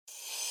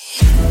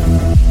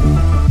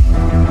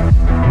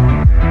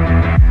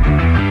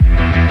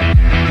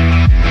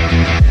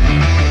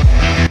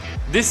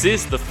This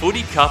is the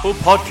Footy Couple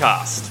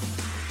Podcast.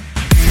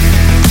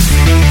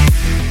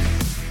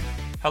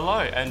 Hello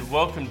and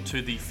welcome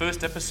to the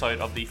first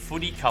episode of the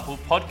Footy Couple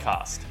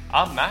Podcast.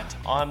 I'm Matt,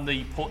 I'm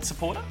the Port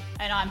supporter.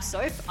 And I'm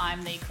Soph,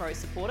 I'm the Crow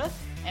supporter.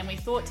 And we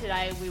thought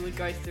today we would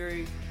go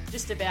through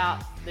just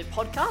about the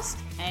podcast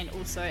and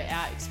also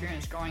our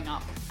experience growing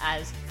up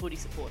as footy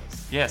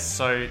supporters. Yes,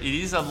 so it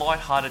is a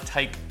light-hearted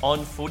take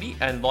on footy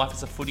and life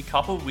as a footy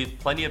couple with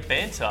plenty of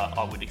banter,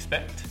 I would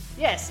expect.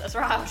 Yes, that's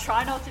right. I'll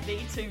try not to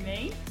be too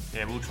mean.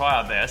 Yeah, we'll try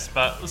our best,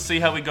 but we'll see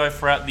how we go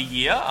throughout the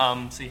year,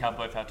 see how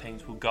both our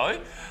teams will go.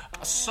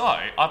 So,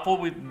 I thought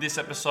with this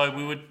episode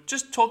we would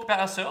just talk about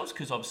ourselves,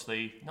 because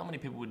obviously not many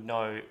people would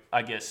know,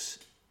 I guess,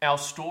 our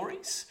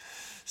stories.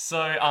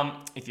 So,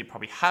 if you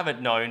probably haven't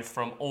known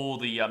from all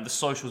the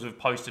socials we've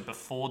posted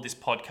before this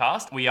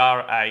podcast, we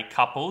are a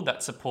couple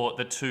that support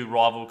the two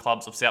rival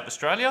clubs of South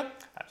Australia,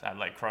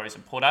 Adelaide Crows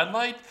and Port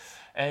Adelaide,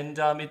 and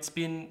it's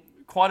been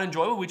quite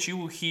enjoyable, which you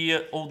will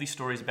hear all these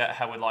stories about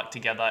how we're like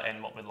together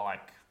and what we're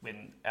like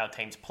when our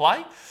teams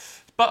play.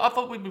 But I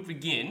thought we would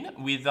begin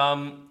with,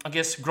 I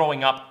guess,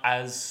 growing up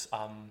as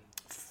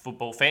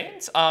football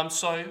fans.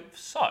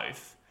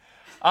 Soph,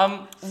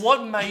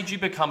 what made you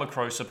become a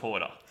Crow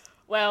supporter?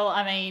 Well,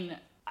 I mean,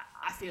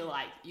 I feel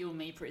like you and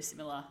me are pretty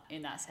similar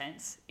in that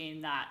sense,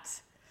 in that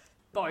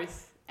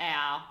both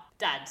our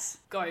dads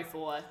go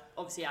for,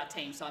 obviously, our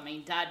team. So, I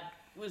mean, Dad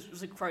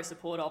was a Crow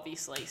supporter,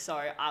 obviously, so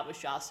I was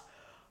just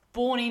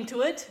born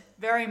into it,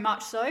 very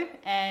much so.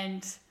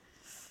 And,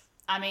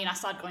 I mean, I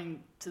started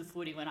going to the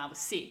footy when I was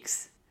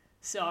 6.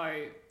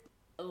 So,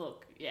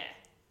 look, yeah,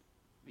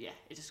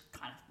 it just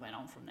kind of went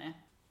on from there.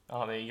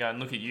 Oh, there you go, and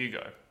look at you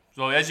go.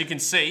 So as you can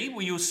see,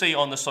 you'll see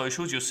on the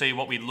socials, you'll see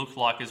what we look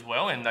like as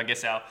well. And I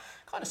guess our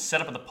kind of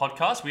setup of the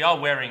podcast, we are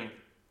wearing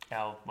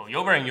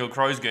you're wearing your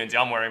Crows Guernsey,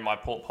 I'm wearing my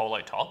Port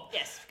Polo top.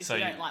 Yes, because so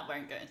you don't like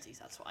wearing Guernseys,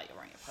 that's why you're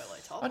wearing a polo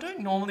top. I don't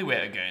normally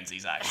wear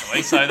Guernseys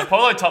actually, so the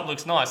polo top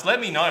looks nice. Let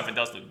me know if it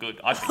does look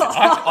good. I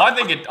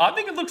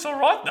think it looks all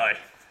right though.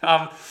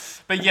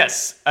 But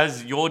yes,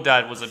 as your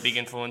dad was a big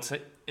influence,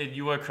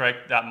 you were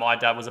correct that my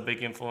dad was a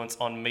big influence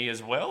on me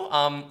as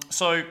well.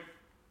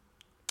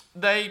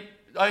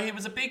 He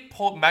was a big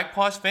Port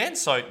Magpies fan,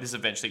 so this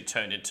eventually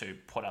turned into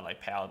Port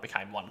Adelaide Power,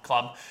 became one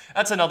club.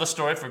 That's another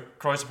story for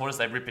Crow supporters,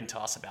 they rip into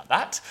us about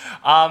that.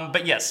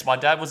 But yes, my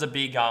dad was a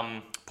big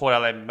Port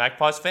Adelaide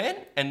Magpies fan,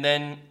 and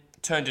then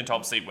turned into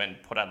obviously when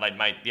Port Adelaide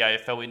made the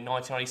AFL in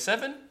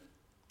 1997,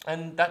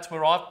 and that's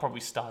where I've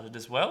probably started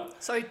as well.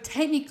 So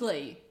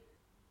technically,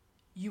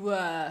 you're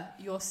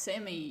like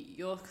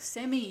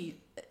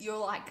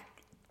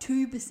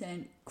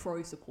 2%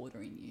 Crow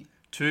supporter in you.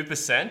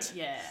 2%?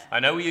 Yeah. I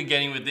know where you're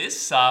getting with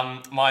this.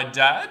 My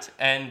dad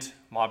and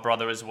my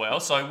brother as well.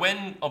 So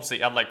when,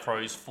 obviously, Adelaide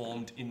Crows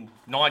formed in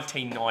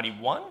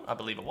 1991, I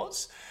believe it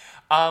was,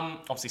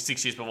 obviously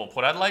 6 years before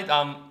Port Adelaide,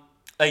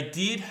 they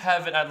did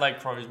have an Adelaide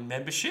Crows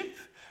membership.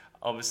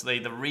 Obviously,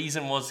 the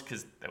reason was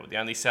because they were the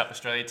only South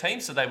Australia team,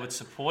 so they would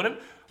support him.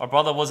 My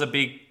brother was a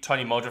big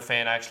Tony Muldrow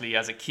fan, actually,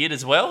 as a kid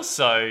as well,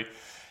 so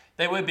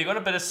they were big on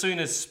it. But as soon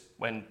as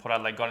when Port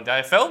Adelaide got into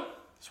AFL,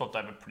 swapped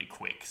over pretty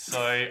quick.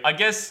 So I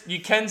guess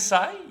you can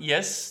say,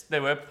 yes,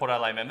 there were Port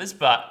Adelaide members,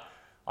 but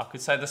I could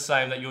say the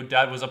same that your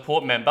dad was a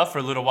Port member for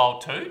a little while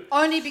too.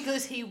 Only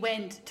because he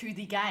went to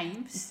the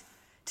games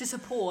to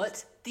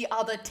support the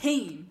other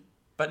team.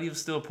 But he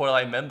was still a Port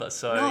Adelaide member,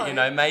 so,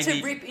 no, maybe...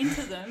 to rip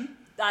into them,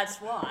 that's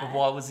why. But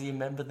why was he a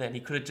member then? He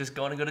could have just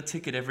gone and got a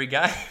ticket every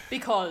game.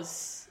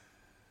 Because,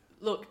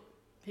 look,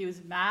 he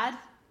was mad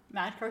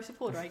Crow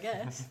supporter, I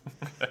guess.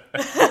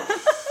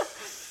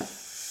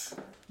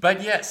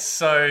 But yes,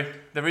 so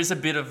there is a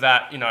bit of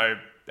that,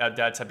 our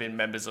dads have been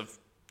members of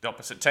the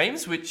opposite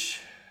teams, which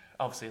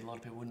obviously a lot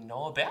of people wouldn't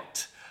know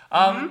about.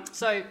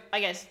 So I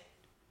guess,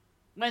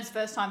 when's the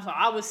first time? So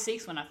I was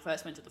 6 when I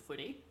first went to the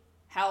footy.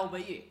 How old were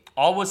you?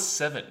 I was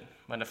 7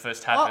 when it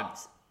first happened.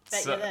 Oh,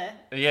 bet you're there.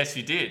 Yes,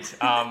 you did.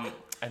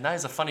 And that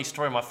is a funny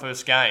story, my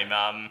first game.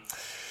 I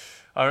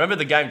remember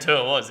the game too,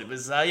 it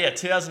was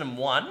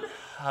 2001.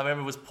 I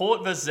remember it was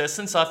Port versus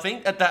Essendon. So I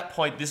think at that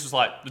point, this was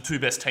like the two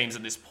best teams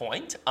at this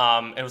point.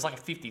 It was like a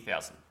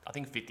 50,000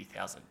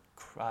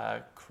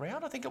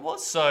 crowd, I think it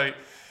was. So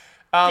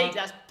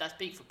that's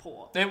big for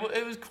Port.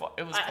 It was quite.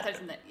 That's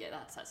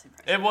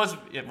impressive.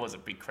 It was a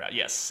big crowd,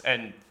 yes.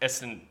 And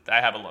Essendon, they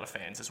have a lot of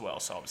fans as well.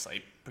 So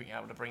obviously being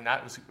able to bring that,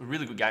 it was a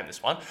really good game,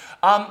 this one.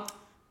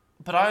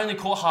 But I only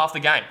caught half the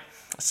game.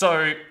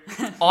 So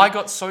I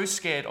got so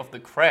scared of the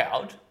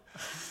crowd,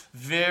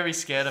 very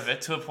scared of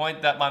it, to a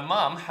point that my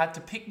mum had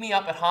to pick me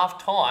up at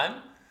half time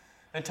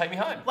and take me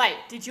home. Wait,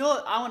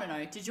 I want to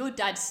know, did your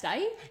dad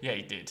stay? Yeah,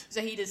 he did.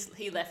 So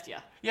he left you?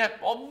 Yeah,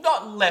 well,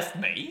 not left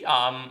me.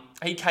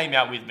 He came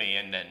out with me,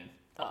 and then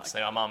obviously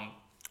my mum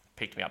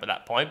picked me up at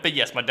that point. But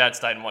yes, my dad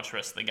stayed and watched the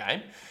rest of the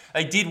game.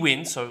 They did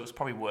win, so it was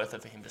probably worth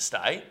it for him to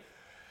stay.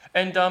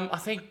 And I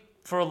think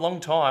for a long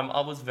time,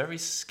 I was very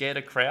scared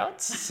of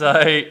crowds.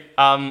 So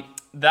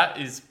that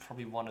is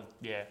probably one of,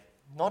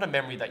 not a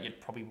memory that you'd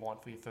probably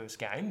want for your first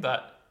game,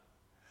 but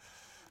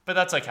But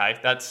that's okay.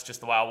 That's just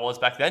the way I was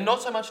back then.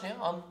 Not so much now.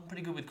 I'm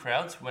pretty good with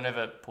crowds.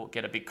 Whenever Port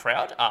get a big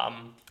crowd,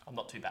 I'm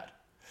not too bad.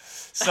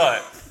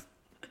 So,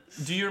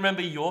 do you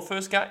remember your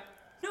first game?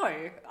 No,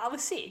 I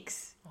was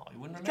 6. Oh, you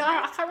wouldn't remember?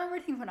 I can't remember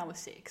anything when I was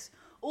 6.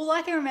 All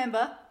I can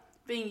remember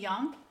being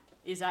young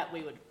is that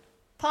we would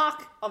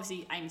park,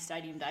 obviously Amy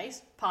Stadium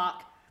days,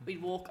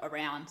 we'd walk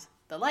around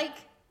the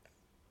lake,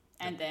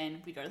 and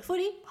then we'd go to the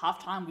footy.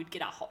 Half time we'd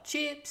get our hot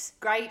chips.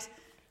 Great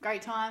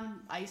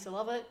time. I used to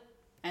love it.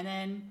 And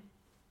then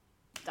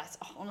that's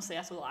all.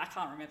 I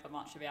can't remember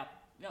much about.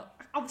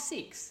 I was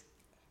 6.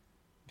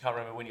 Can't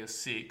remember when you were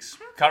 6.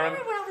 I can't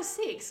remember when I was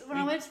 6.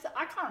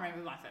 I can't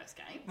remember my first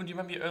game. Well, do you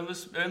remember your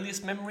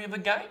earliest memory of a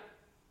game?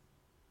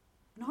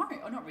 No,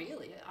 not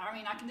really. I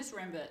mean, I can just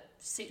remember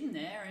sitting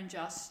there and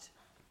just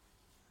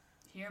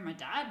hearing my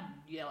dad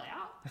yell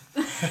out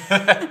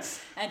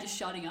and just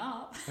shutting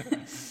up.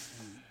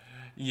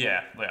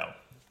 Yeah, well,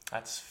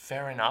 that's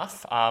fair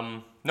enough.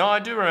 No, I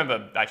do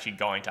remember actually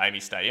going to Amy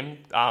Stadium.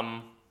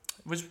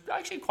 It was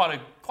actually quite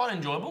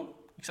enjoyable,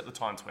 except the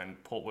times when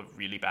Port were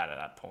really bad at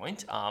that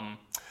point.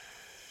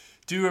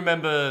 Do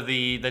remember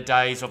the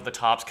days of the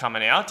tarps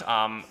coming out.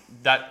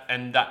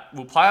 That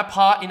will play a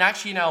part in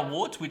our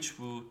awards, which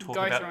we'll talk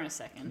about. Go through in a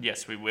second.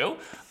 Yes, we will.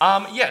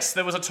 Yes,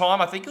 there was a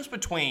time, I think it was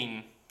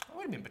between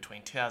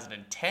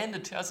 2010 to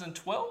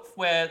 2012,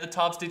 where the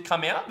tarps did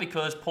come out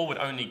because Port would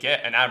only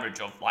get an average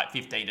of like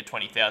 15 to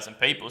 20,000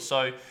 people.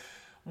 So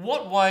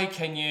what way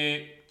can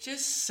you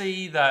just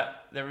see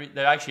that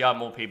there actually are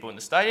more people in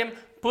the stadium?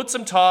 Put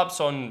some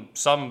tarps on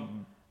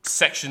some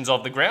sections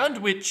of the ground,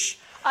 which...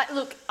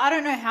 Look, I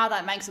don't know how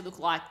that makes it look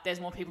like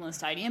there's more people in the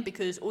stadium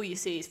because all you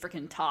see is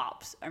freaking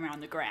tarps around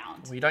the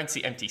ground. Well, you don't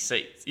see empty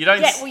seats. You know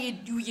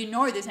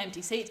there's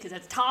empty seats because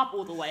there's tarp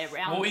all the way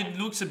around. Well, it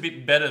looks a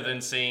bit better than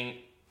seeing...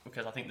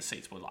 Because I think the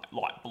seats were like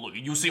light blue.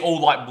 You'll see all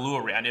light blue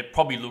around. It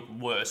probably look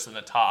worse than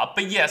a tarp.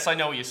 But yes, I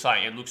know what you're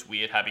saying. It looks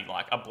weird having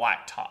like a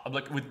black tarp,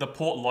 like with the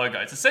Port logo.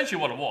 It's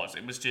essentially what it was.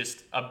 It was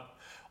just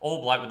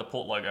all black with the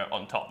Port logo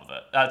on top of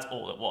it. That's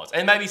all it was.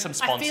 And maybe some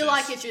sponsors. I feel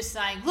like it's just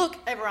saying, look,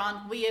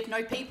 everyone, we have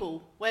no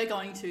people. We're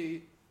going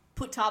to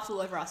put tarps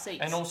all over our seats.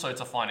 And also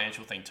it's a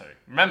financial thing too.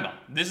 Remember,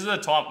 this is a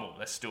time, well,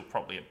 they're still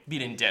probably a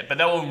bit in debt, but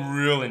they were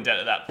real in debt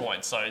at that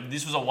point. So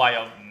this was a way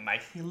of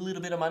making a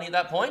little bit of money at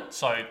that point.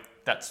 So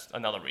that's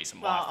another reason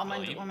why.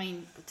 Well, I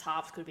mean, the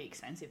tarps could be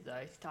expensive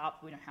though.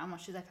 How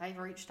much do they pay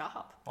for each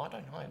tarp? I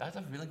don't know. That's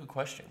a really good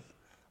question. I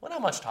wonder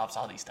how much tarps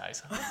are these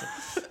days. I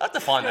have to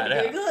find that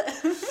out. Google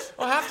it.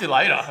 I'll have to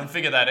later and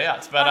figure that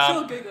out. But I'm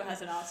sure Google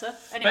has an answer.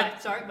 Anyway,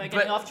 sorry, we're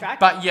getting off track.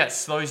 But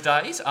yes, those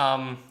days.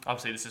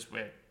 Obviously, this is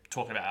we're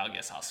talking about, I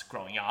guess, us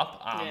growing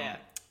up.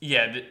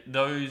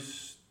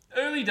 Those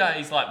early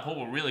days, like Paul,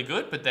 were really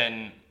good. But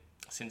then,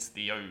 since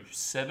the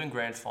 2007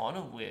 grand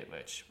final,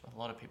 which a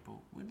lot of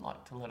people would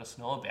like to let us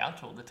know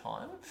about all the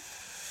time,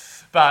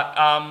 but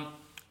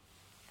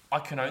I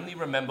can only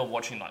remember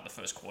watching like the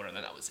first quarter, and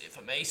then that was it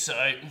for me. So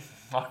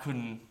I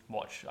couldn't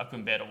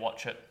bear to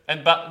watch it.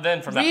 But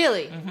then from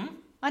really, that, mm-hmm.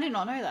 I did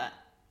not know that.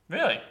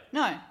 Really?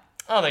 No.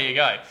 Oh, there you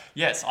go.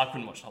 Yes, I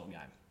couldn't watch the whole game.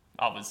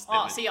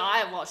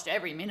 I watched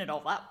every minute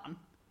of that one.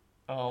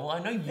 Oh, well, I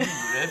know you would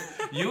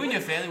have. You and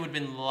your family would have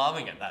been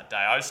loving it that day.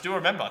 I still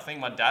remember. I think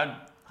my dad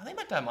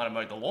might have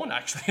mowed the lawn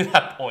actually at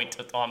that point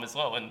of time as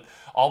well, and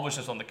I was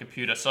just on the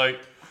computer. So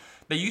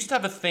they used to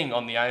have a thing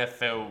on the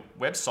AFL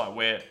website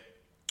where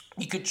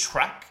you could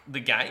track the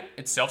game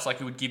itself, so like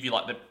it would give you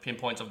like the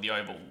pinpoints of the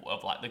oval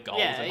of like the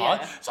goals and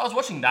high. So I was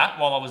watching that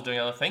while I was doing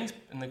other things,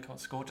 and the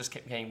score just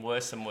kept getting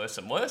worse and worse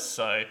and worse.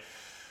 So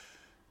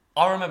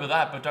I remember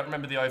that, but don't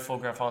remember the 04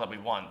 grand final that we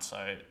won.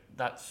 So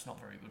that's not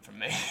very good for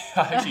me.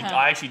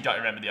 I actually don't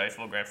remember the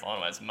 04 grand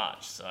final as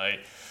much. So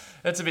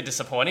it's a bit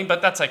disappointing,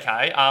 but that's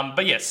okay.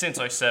 But yeah, since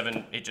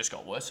 07, it just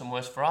got worse and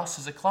worse for us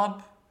as a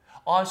club.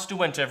 I still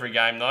went to every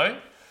game though.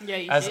 Yeah,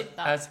 you did.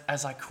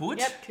 As I could.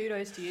 Yep,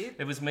 kudos to you.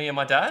 It was me and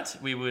my dad.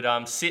 We would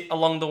sit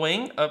along the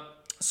wing,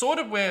 sort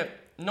of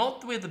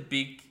not where the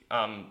big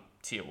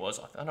tier was.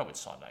 I don't know which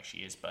side it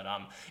actually is, but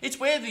it's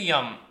where the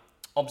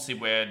obviously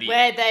where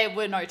there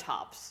were no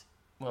tarps.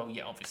 Well,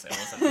 yeah, obviously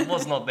it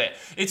was not there.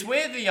 It's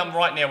where the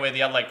right now where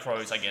the Adelaide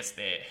Crows, I guess,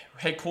 their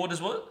headquarters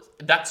was.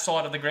 That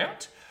side of the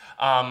ground.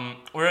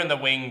 We're in the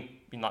wing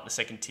in like the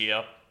second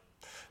tier.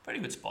 Pretty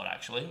good spot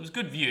actually. It was a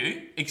good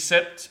view,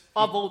 except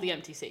of all the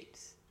empty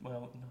seats.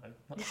 Well,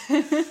 no.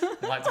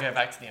 You like to go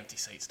back to the empty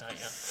seats, don't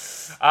you?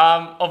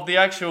 Of the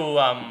actual...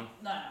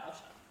 No,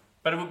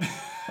 but it would...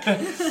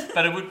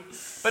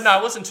 But no,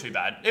 it wasn't too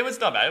bad. It was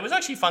not bad. It was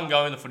actually fun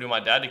going to the footy with my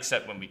dad,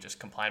 except when we just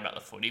complained about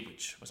the footy,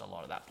 which was a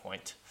lot at that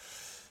point.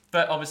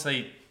 But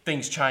obviously,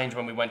 things changed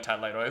when we went to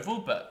Adelaide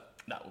Oval, but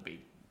that will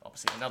be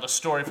obviously another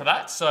story for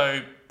that.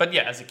 So, but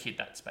yeah, as a kid,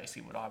 that's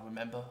basically what I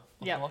remember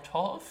a lot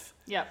of.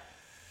 Yep.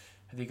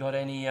 Have you got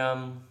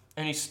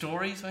any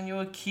stories when you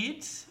were a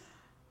kid?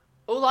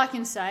 All I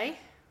can say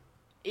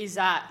is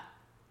that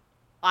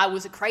I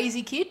was a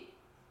crazy kid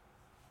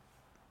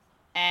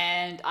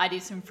and I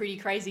did some pretty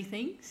crazy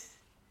things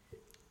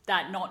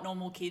that not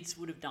normal kids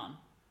would have done.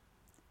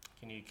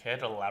 Can you care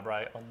to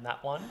elaborate on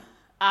that one?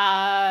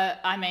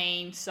 I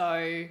mean,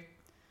 so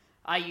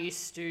I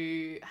used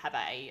to have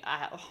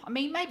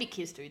maybe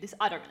kids do this.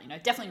 I don't really know.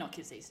 Definitely not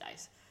kids these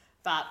days.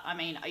 But, I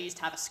mean, I used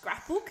to have a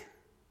scrapbook.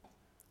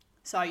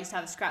 So I used to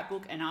have a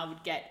scrapbook and I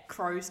would get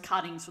Crow's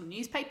cuttings from the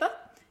newspaper.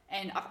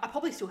 And I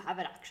probably still have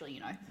it,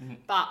 actually, Mm-hmm.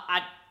 But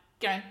I'd,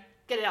 get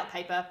it out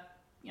paper,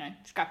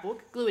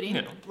 scrapbook, glue it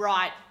in,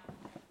 write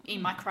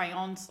in my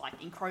crayons, like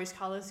in Crow's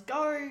colours,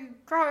 go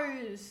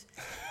Crows,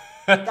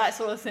 that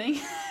sort of thing.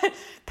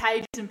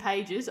 Pages and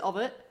pages of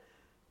it.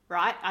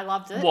 Right, I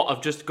loved it. What,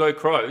 of just Go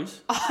Crows?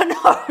 Oh,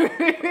 no.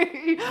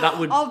 That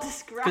would... Of the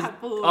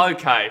scrapbook.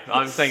 Okay,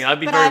 I'm thinking that'd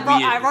be but very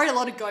weird. I wrote a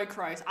lot of Go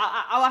Crows.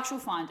 I'll actually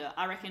find it.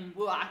 I reckon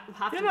we'll have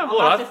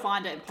to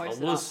find it and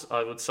post it up.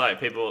 I would say,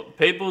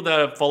 people that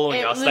are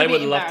following us, they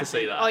would love to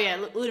see that. Oh, yeah, a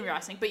little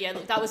embarrassing. But, yeah,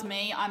 look, that was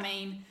me. I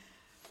mean,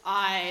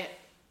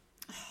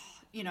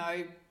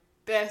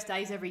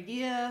 birthdays every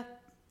year.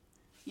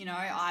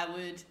 I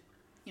would,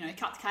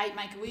 cut the cake,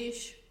 make a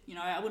wish.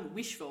 I wouldn't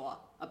wish for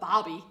a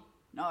Barbie.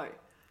 No.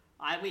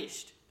 I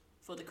wished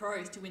for the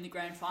Crows to win the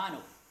grand final.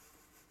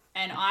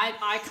 And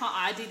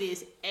I did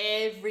this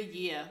every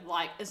year,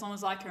 like as long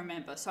as I can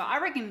remember. So I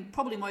reckon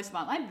probably most of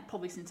my life,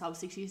 probably since I was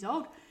 6 years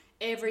old,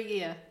 every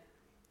year.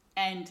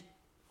 And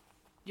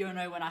you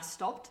know when I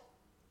stopped?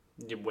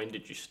 When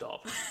did you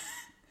stop?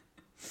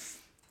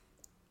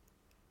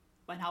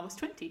 When I was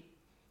 20.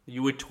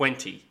 You were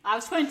 20. I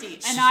was 20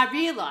 and I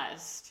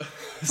realised,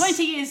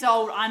 20 years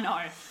old, I know.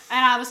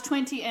 And I was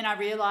 20 and I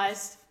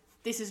realised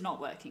this is not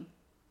working.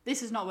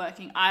 This is not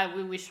working. I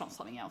will wish on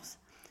something else.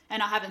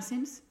 And I haven't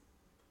since.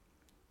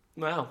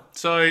 Wow.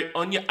 So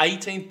on your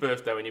 18th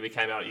birthday when you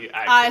became out, you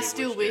actually I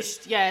still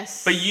wished,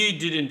 yes. But you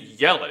didn't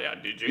yell it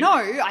out, did you? No,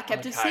 I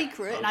kept it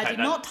secret and I did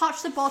not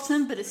touch the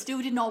bottom, but it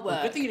still did not work.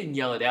 Well, good thing you didn't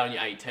yell it out on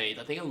your 18th.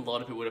 I think a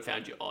lot of people would have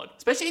found you odd.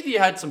 Especially if you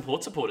had some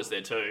Port supporters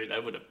there too. They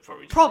would have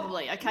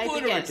probably... okay,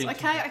 but yes.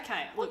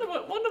 Okay. Wonder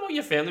what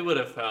your family would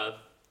have...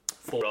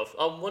 thought of.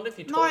 I wonder if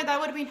you told... No, they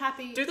would have been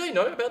happy. Do they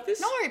know about this?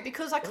 No,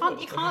 because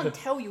you can't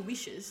tell your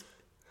wishes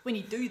when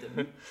you do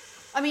them.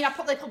 I mean,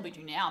 they probably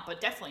do now, but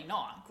definitely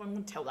not. I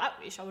wouldn't tell that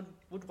wish. I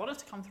would want it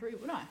to come through,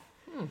 wouldn't I?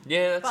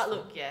 Yeah, that's... But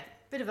look,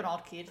 bit of an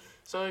odd kid.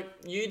 So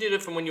you did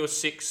it from when you were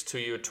 6 to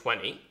you were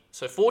 20.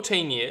 So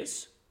 14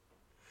 years.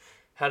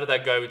 How did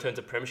that go in terms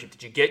of premiership?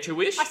 Did you get your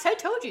wish? I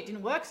told you it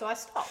didn't work, so I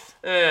stopped.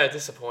 Yeah,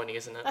 disappointing,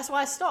 isn't it? That's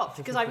why I stopped,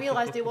 because I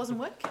realised it wasn't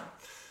working.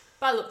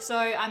 But look, so,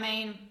 I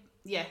mean...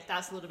 Yeah,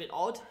 that's a little bit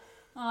odd.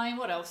 I mean,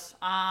 what else?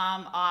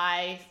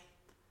 I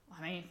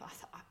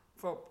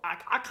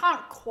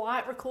can't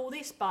quite recall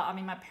this, but I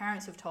mean, my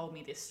parents have told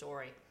me this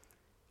story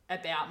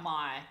about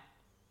my,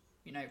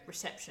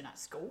 reception at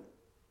school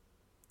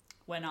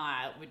when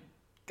I would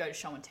go to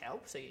show and tell.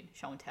 So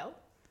show and tell,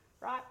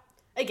 right?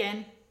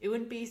 Again, it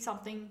wouldn't be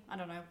something, I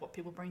don't know what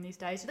people bring these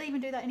days. Do they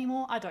even do that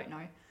anymore? I don't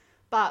know.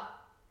 But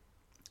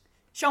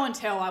show and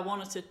tell, I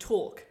wanted to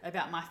talk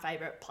about my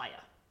favourite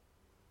player.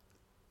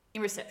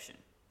 In reception.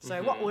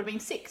 So what would have been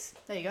 6?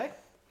 There you go.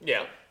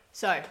 Yeah.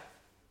 So,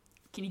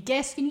 can you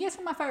guess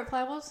what my favourite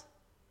player was?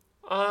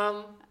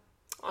 I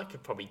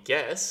could probably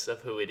guess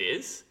of who it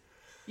is.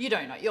 You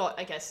don't know.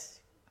 I guess.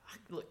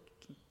 Look,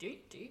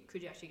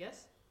 could you actually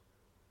guess?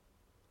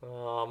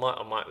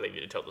 I might leave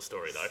you to tell the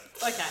story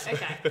though.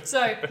 Okay.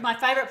 So, my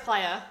favourite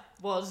player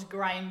was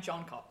Graham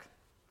Johncock.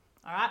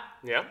 Alright?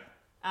 Yeah.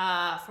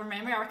 From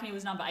memory, I reckon he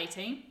was number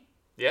 18.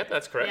 Yeah,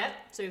 that's correct. Yeah,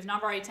 so he was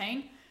number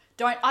 18.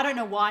 I don't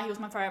know why he was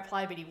my favourite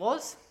player, but he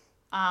was.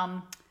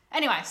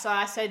 Anyway, so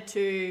I said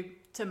to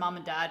Mum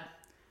and Dad,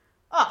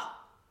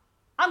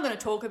 I'm going to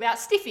talk about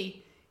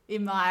Stiffy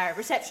in my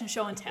reception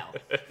show and tell,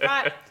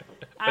 right?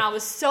 And I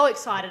was so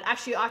excited.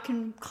 Actually, I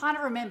can kind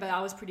of remember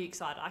I was pretty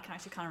excited. I can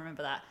actually kind of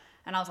remember that.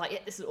 And I was like, yeah,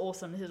 this is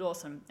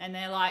awesome. And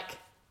they're like,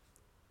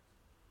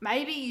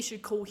 maybe you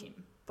should call him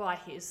by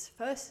his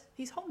first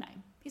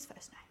name.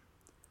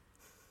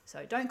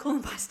 So don't call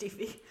him by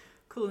Stiffy.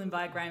 Call him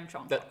by Graham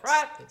Johncock,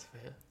 right? That's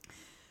fair.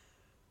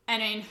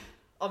 And then,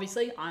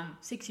 obviously, I'm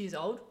 6 years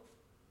old,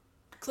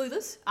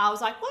 clueless. I was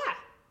like,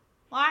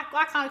 why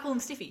can't I call him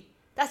Stiffy?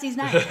 That's his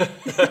name.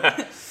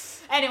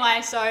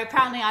 Anyway, so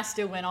apparently I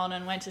still went on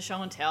and went to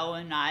show and tell,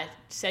 and I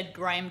said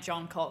Graham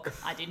Johncock.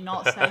 I did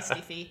not say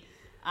Stiffy.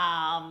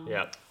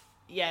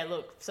 Yeah,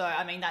 look, so,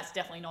 I mean, that's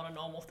definitely not a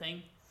normal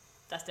thing.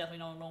 That's definitely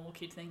not a normal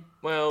kid thing.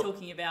 Well...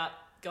 Talking about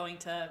going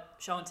to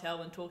show and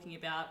tell and talking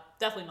about...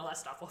 Definitely not that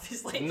stuff,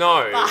 obviously.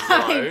 No, but,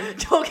 I mean,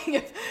 talking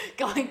of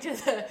going to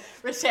the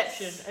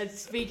reception and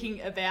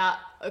speaking about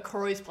a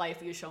Crows play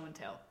for your show and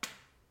tell.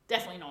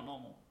 Definitely not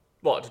normal.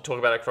 What, to talk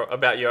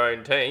about your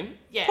own team?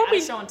 Yeah, probably,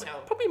 at a show and tell.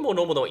 Probably more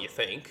normal than what you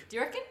think. Do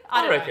you reckon?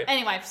 I don't know.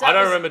 Anyway, so I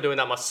don't remember doing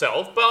that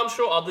myself, but I'm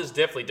sure others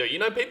definitely do.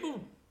 People...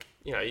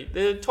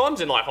 there are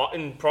times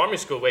in primary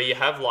school where you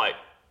have,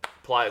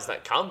 players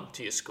that come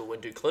to your school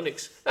and do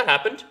clinics. That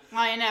happened.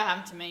 Oh, it never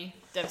happened to me.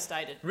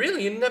 Devastated.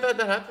 Really? You never had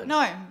that happen? No.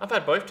 I've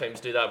had both teams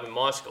do that with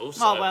my school.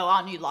 So. Oh, well,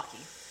 aren't you lucky?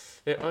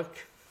 Yeah,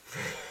 okay.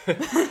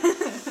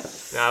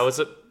 No,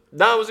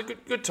 it was a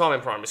good time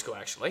in primary school,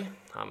 actually.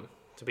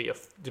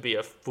 to be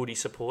a footy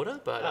supporter,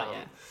 but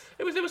yeah.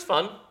 it was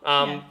fun.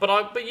 Yeah.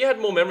 But you had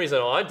more memories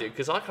than I did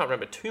because I can't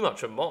remember too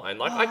much of mine.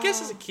 Like I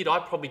guess as a kid, I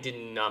probably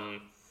didn't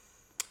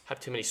have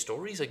too many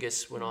stories. I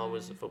guess when I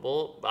was at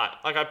football, but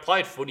like I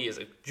played footy as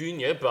a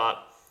junior,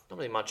 but not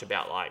really much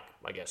about like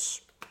I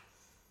guess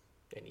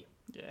any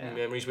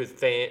memories with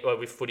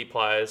footy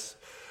players.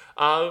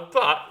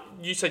 But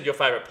you said your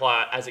favourite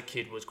player as a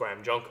kid was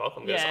Graham Johncock.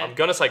 I'm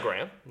gonna say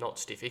Graham, not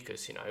Stiffy,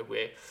 because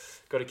we're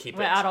got to keep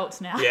We're adults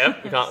now. Yeah,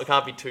 we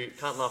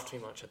can't laugh too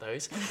much at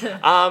those.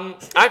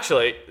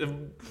 Actually,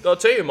 I'll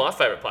tell you who my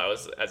favourite player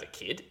was as a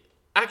kid.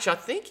 Actually, I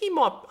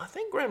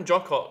think Graham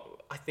Johncock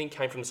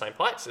came from the same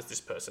place as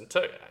this person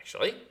too.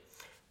 Actually,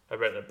 I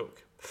read a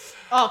book.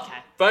 Okay.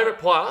 Favourite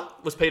player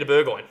was Peter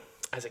Burgoyne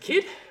as a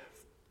kid.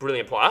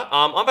 Brilliant player.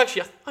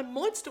 I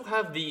might still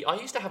have I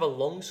used to have a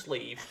long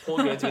sleeve Paul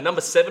Guernsey with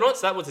number 7 on it,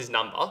 so that was his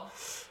number.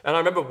 And I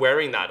remember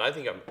wearing that. I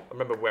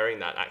remember wearing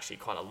that actually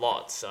quite a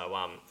lot. So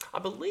I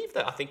believe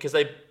that, because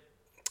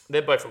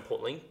they're both from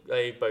Port Lincoln.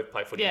 They both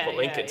play footy in Port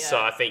Lincoln. Yeah.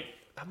 So I think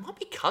that might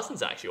be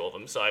cousins actually, all of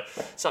them. So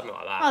something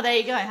like that. Oh, there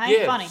you go. Hey,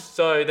 yeah, funny.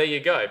 So there you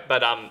go.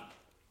 But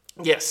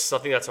yes, I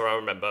think that's what I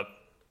remember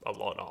a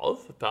lot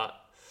of. But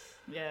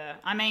yeah,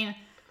 I mean,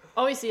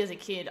 obviously as a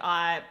kid,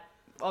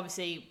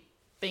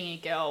 being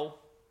a girl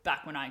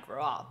back when I grew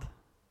up,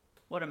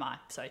 what am I?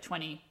 So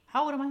 20,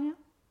 how old am I now?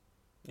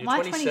 You're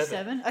am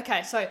 27. I 27?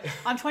 Okay, so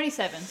I'm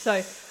 27.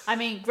 So, I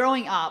mean,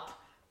 growing up,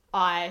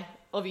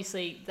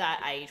 obviously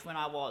that age when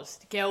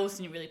girls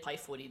didn't really play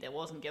footy. There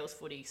wasn't girls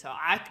footy, so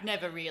I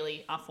never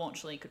really,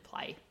 unfortunately, could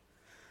play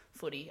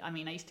footy. I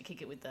mean, I used to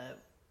kick it with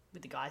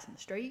the guys in the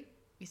street.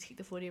 Used to kick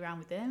the footy around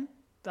with them.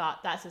 But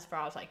that's as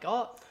far as I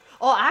got.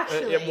 Oh,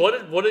 actually,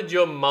 what did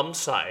your mum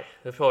say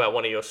about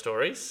one of your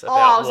stories?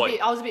 I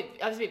was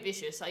a bit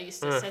vicious. I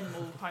used to send them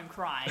all home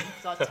crying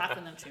because I was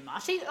tackling them too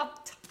much.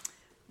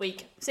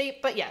 Weak. See,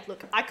 but yeah,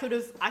 look, I could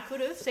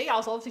have. See, I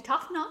was obviously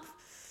tough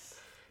enough.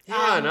 Yeah,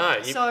 I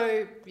know.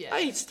 So yeah.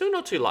 Hey, it's still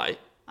not too late.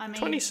 I mean,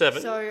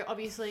 27. So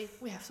obviously,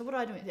 so what do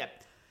I do? Yeah,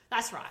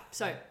 that's right.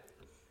 So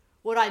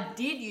what I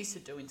did used to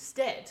do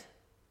instead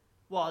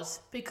was,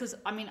 because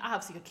I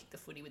obviously could kick the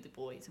footy with the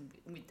boys and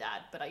with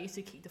Dad, but I used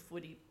to kick the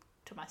footy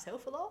to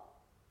myself a lot.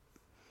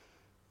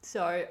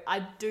 So I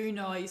do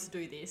know I used to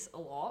do this a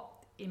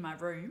lot in my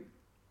room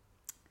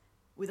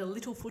with a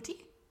little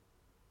footy.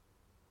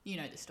 You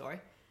know the story.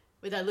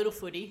 With a little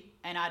footy,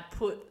 and I'd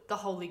put the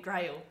Holy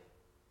Grail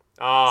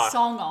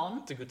song on.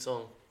 It's a good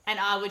song. And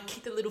I would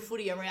kick the little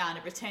footy around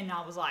and pretend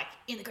I was like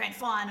in the grand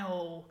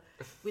final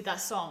with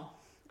that song.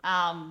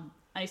 I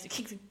used to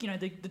kick,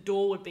 the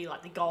door would be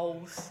like the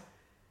goals.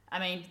 I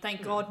mean,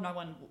 thank God no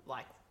one,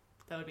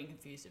 they would have been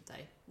confused if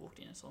they walked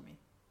in and saw me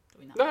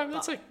doing that.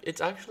 No,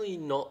 it's actually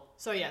not.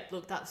 So yeah,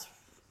 look, that's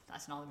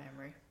another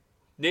memory.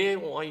 Yeah,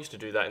 well, I used to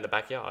do that in the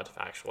backyard,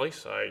 actually,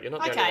 so you're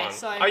not the only one.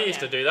 So, I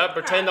used to do that,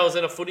 pretend I was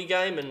in a footy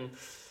game and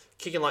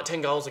kicking like 10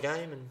 goals a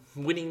game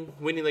and winning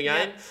the game.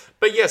 Yeah.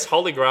 But yes,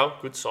 Holy Grail,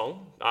 good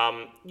song.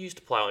 Used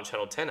to play on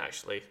Channel 10,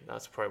 actually.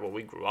 That's probably where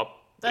we grew up.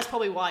 That's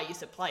probably why I used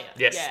to play it.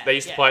 Yes, they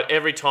used to play it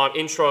every time,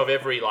 intro of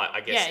every,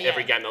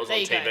 every game that was on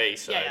TV.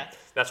 So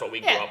that's what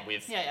we grew up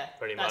with,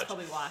 pretty much. That's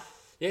probably why.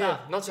 Yeah,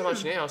 not so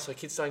much now, so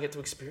kids don't get to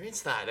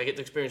experience that. They get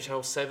to experience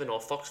Channel 7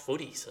 or Fox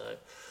Footy, so a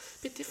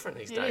bit different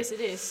these days.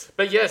 It is.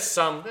 But yes,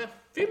 a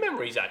few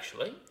memories,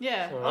 actually.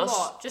 Yeah, a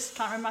lot. Just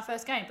can't remember my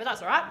first game, but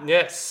that's all right.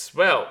 Yes,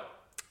 well,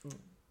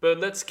 but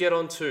let's get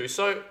on to...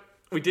 So,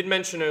 we did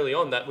mention early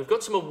on that we've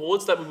got some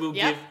awards that we will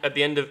give at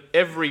the end of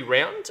every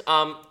round.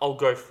 I'll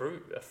go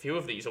through a few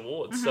of these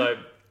awards, so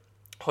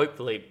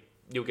hopefully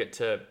you'll get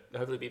to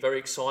be very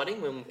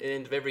exciting when at the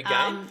end of every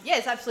game.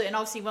 Yes, absolutely. And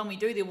obviously when we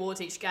do the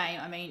awards each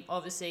game,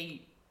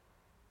 obviously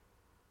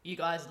you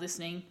guys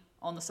listening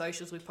on the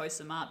socials, we post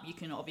them up. You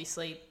can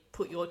obviously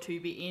put your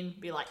 2-bit in,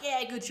 be like,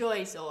 yeah, good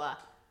choice, or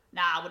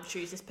nah, I would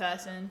choose this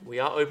person. We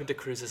are open to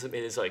criticism.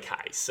 It is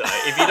okay. So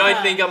if you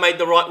don't think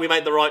we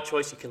made the right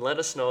choice, you can let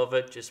us know of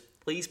it. Just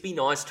please be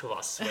nice to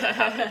us when it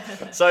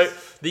happens. So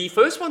the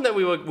first one that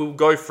we'll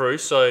go through.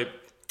 So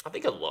I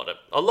think a lot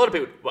of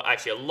people, well,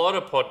 actually a lot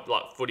of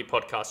footy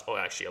podcasts, or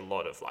actually a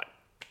lot of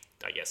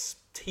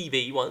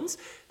TV ones,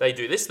 they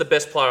do this, the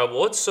Best Player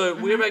Awards. So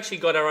we've actually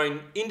got our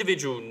own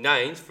individual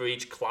names for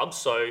each club.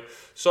 So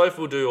Soph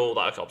will do all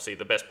that, obviously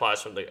the best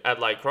players from the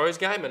Adelaide Crows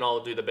game, and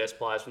I'll do the best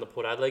players from the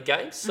Port Adelaide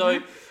game.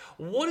 So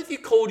what have you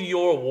called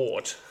your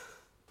award?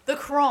 The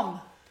Crom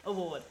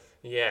Award.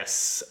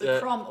 Yes. The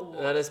Crom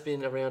Award. That has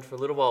been around for a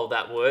little while,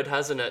 that word,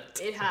 hasn't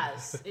it? It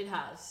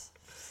has.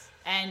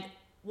 And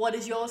what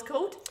is yours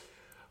called?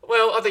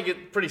 Well, I think it's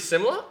pretty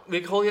similar.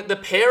 We're calling it the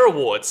Pair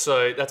Award.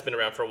 So that's been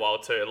around for a while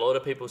too. A lot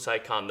of people say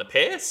Khan the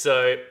Pair.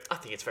 So I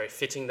think it's very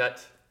fitting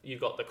that you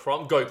got the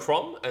Go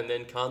Crom and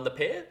then Khan the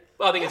Pair.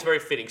 Well, I think it's very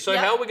fitting. So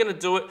how we're going to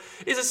do it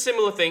is a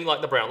similar thing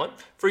like the Brownlow.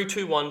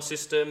 3-2-1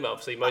 system.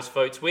 Obviously, most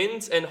votes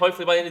wins. And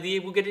hopefully by the end of the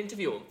year, we'll get to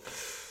interview them.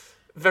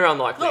 Very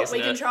unlikely, isn't it?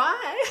 We can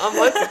try. I'm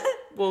hoping.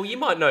 Well, you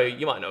might know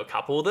a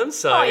couple of them.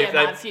 So Oh, if yeah, they,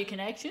 I have a few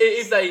connections.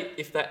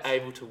 if they're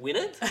able to win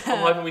it, I'm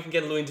hoping we can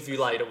get a little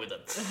interview later with them.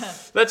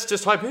 Let's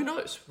just hope. Who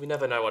knows? We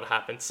never know what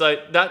happens. So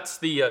that's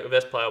the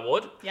Best Player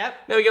Award.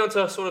 Yep. Now we go on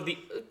to sort of the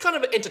kind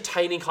of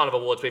entertaining kind of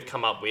awards we've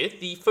come up with.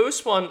 The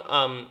first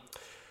one,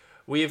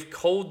 we've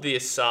called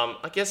this,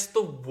 I guess,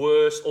 the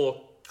worst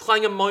or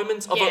clanger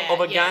moments of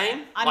a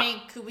game. I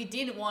mean, we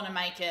didn't want to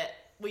make it.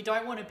 We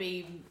don't want to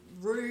be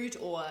rude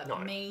or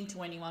mean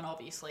to anyone,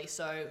 obviously.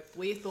 So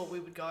we thought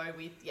we would go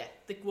with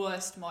the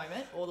worst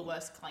moment or the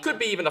worst clanger. Could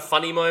be even a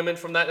funny moment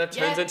from that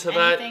turns into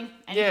anything.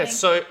 that. Yeah.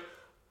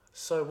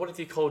 So what have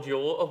you called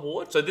your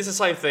award? So this is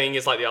the same thing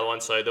as like the other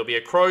one. So there'll be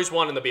a Crows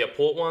one and there'll be a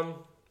Port one.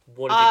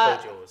 What have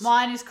you called yours?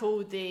 Mine is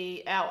called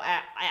the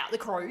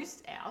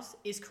Crows. Ours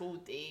is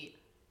called the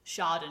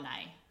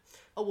Chardonnay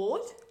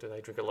Award. Do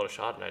they drink a lot of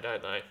Chardonnay?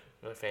 Don't they?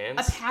 No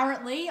fans.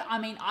 Apparently, I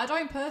mean, I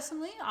don't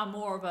personally. I'm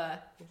more of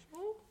a.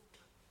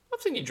 I've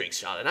seen you drink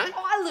Chardonnay.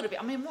 Oh, a little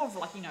bit. I mean, more of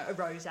like, a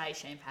rosé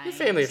champagne. Your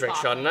family drinks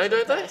Chardonnay,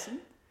 don't they? Person.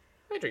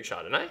 They drink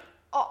Chardonnay.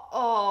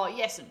 Oh,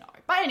 yes and no.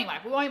 But anyway,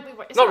 we won't.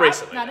 It's Not all right.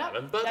 recently, they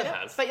haven't, but they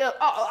have. But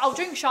I'll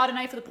drink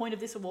Chardonnay for the point of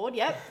this award.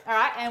 Yep. All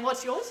right. And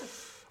what's yours?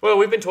 Well,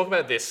 we've been talking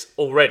about this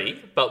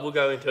already, but we'll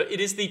go into it. It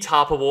is the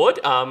TARP Award.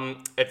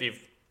 If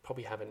you've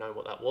probably haven't known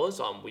what that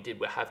was, we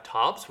have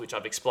TARPs, which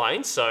I've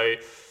explained. So,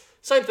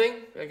 same thing,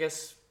 I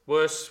guess.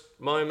 Worst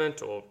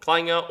moment or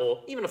clanger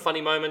or even a funny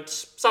moment.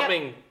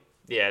 Something. Yep.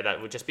 Yeah,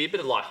 that would just be a bit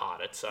of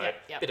lighthearted, so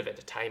a bit of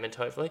entertainment,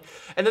 hopefully.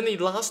 And then the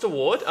last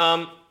award,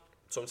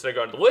 so instead of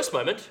going to the worst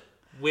moment,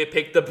 we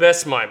picked the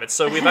best moment.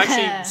 So we've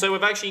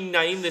actually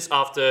named this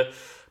after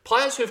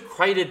players who have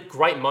created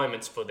great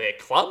moments for their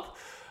club.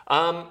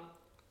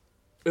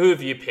 Who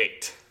have you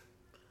picked?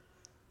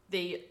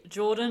 The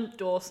Jordan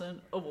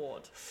Dawson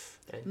Award.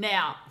 Okay.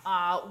 Now,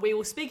 we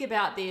will speak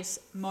about this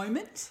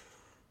moment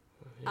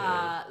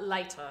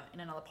later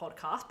in another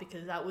podcast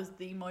because that was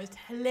the most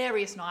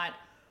hilarious night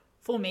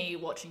for me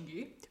watching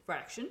you for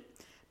action.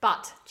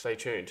 But stay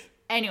tuned.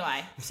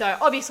 Anyway, so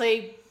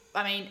obviously,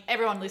 I mean,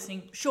 everyone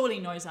listening surely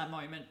knows that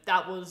moment.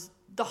 That was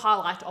the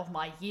highlight of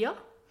my year.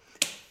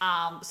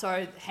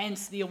 So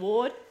hence the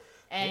award.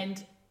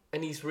 And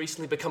he's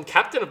recently become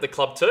captain of the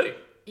club too.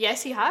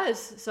 Yes, he has.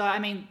 So I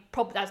mean,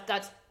 that's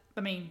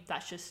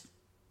just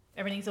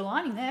everything's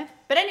aligning there.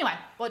 But anyway,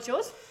 what's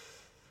yours?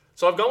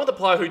 So I've gone with a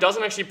player who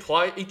doesn't actually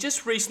play. He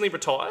just recently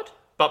retired.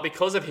 But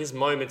because of his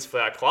moments for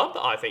our club,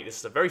 I think this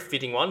is a very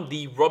fitting one.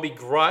 The Robbie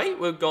Gray,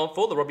 we're going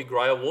for the Robbie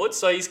Gray Award.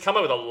 So he's come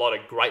up with a lot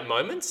of great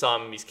moments.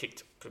 He's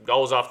kicked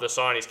goals after the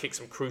sign. He's kicked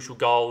some crucial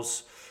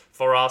goals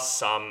for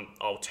us.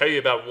 I'll tell you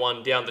about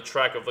one down the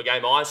track of the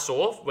game I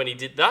saw when he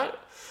did that.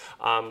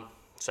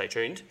 Stay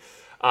tuned.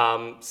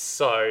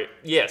 So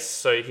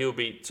he'll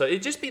be. So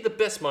it'd just be the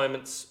best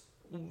moment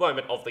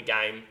of the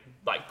game.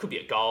 Like could be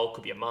a goal,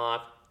 could be a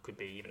mark, could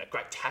be even a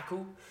great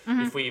tackle.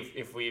 Mm-hmm.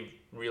 If we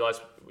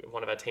realise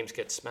one of our teams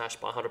gets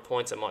smashed by 100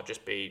 points, it might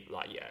just be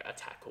like a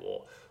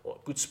tackle or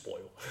a good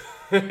spoil.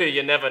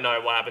 You never know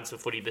what happens to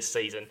footy this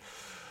season.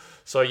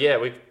 So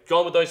we've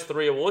gone with those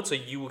 3 awards. So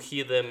you will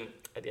hear them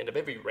at the end of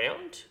every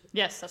round.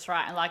 Yes, that's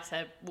right. And like I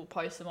said, we'll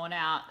post them on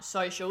our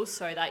socials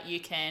so that you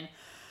can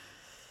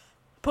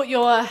put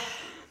your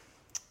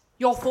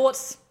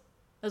thoughts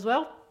as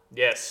well.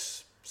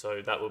 Yes.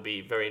 So that will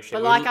be very interesting.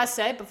 But like I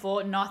said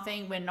before,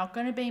 we're not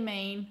going to be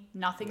mean,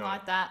 nothing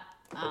like that.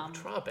 We'll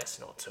try our best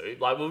not to.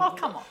 Like,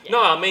 come on. Yeah.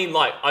 No, I mean,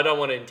 like, I don't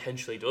want to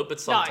intentionally do it, but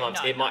sometimes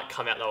it might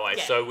come out that way.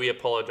 Yeah. So we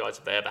apologise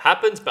if that ever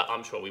happens, but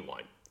I'm sure we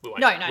won't. We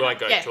won't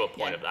go to a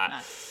point of that. No.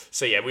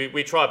 So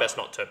we try our best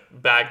not to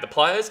bag the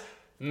players.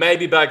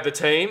 Maybe bag the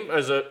team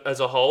as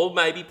a whole.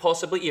 Maybe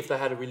possibly if they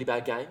had a really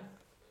bad game.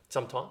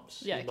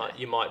 Sometimes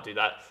you might do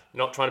that.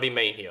 Not trying to be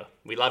mean here.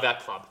 We love our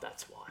club.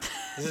 That's why.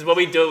 This is what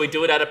we do. We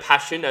do it out of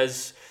passion,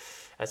 as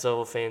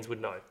all fans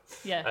would know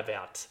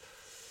about.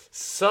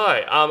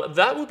 So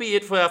that will be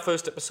it for our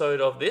first episode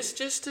of this.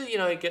 Just to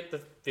get the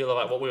feel of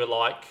like what we were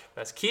like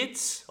as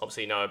kids.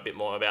 Obviously, know a bit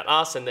more about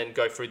us, and then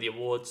go through the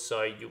awards.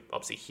 So you'll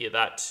obviously hear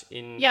that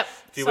in a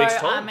few weeks'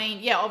 time. I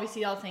mean,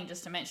 obviously the other thing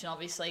just to mention,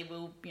 obviously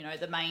we'll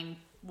the main.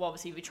 Well,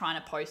 obviously, we're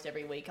trying to post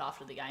every week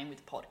after the game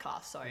with the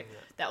podcast, so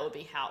that will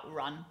be how it will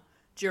run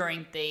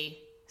during the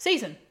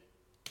season.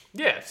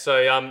 Yeah,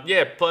 so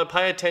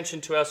pay attention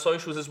to our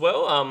socials as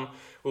well.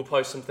 We'll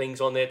post some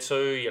things on there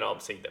too.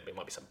 Obviously there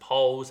might be some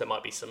polls, there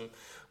might be some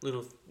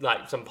little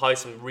some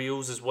posts, some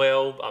reels as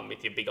well.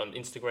 If you're big on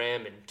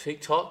Instagram and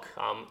TikTok,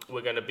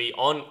 we're going to be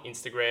on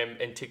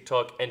Instagram and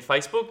TikTok and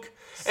Facebook,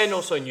 and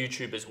also on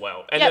YouTube as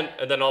well. And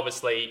then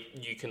obviously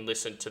you can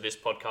listen to this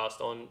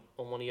podcast on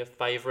one of your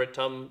favourite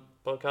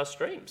podcast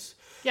streams.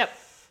 Yep.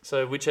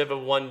 So whichever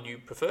one you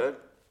prefer,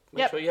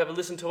 make sure you have a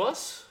listen to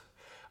us.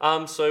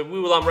 So we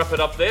will wrap it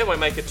up there.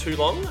 Won't make it too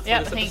long. Yeah,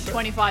 I think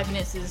 25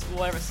 minutes is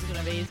whatever this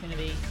is going to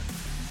be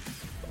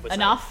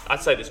enough.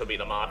 I'd say this will be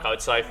the mark, I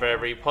would say, for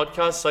every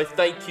podcast. So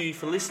thank you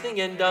for listening,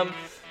 and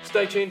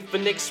stay tuned for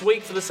next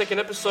week for the second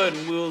episode,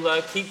 and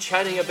we'll keep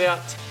chatting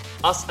about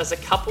us as a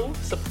couple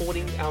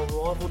supporting our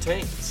rival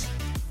teams.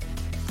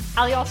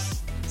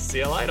 Adios. See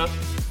you later.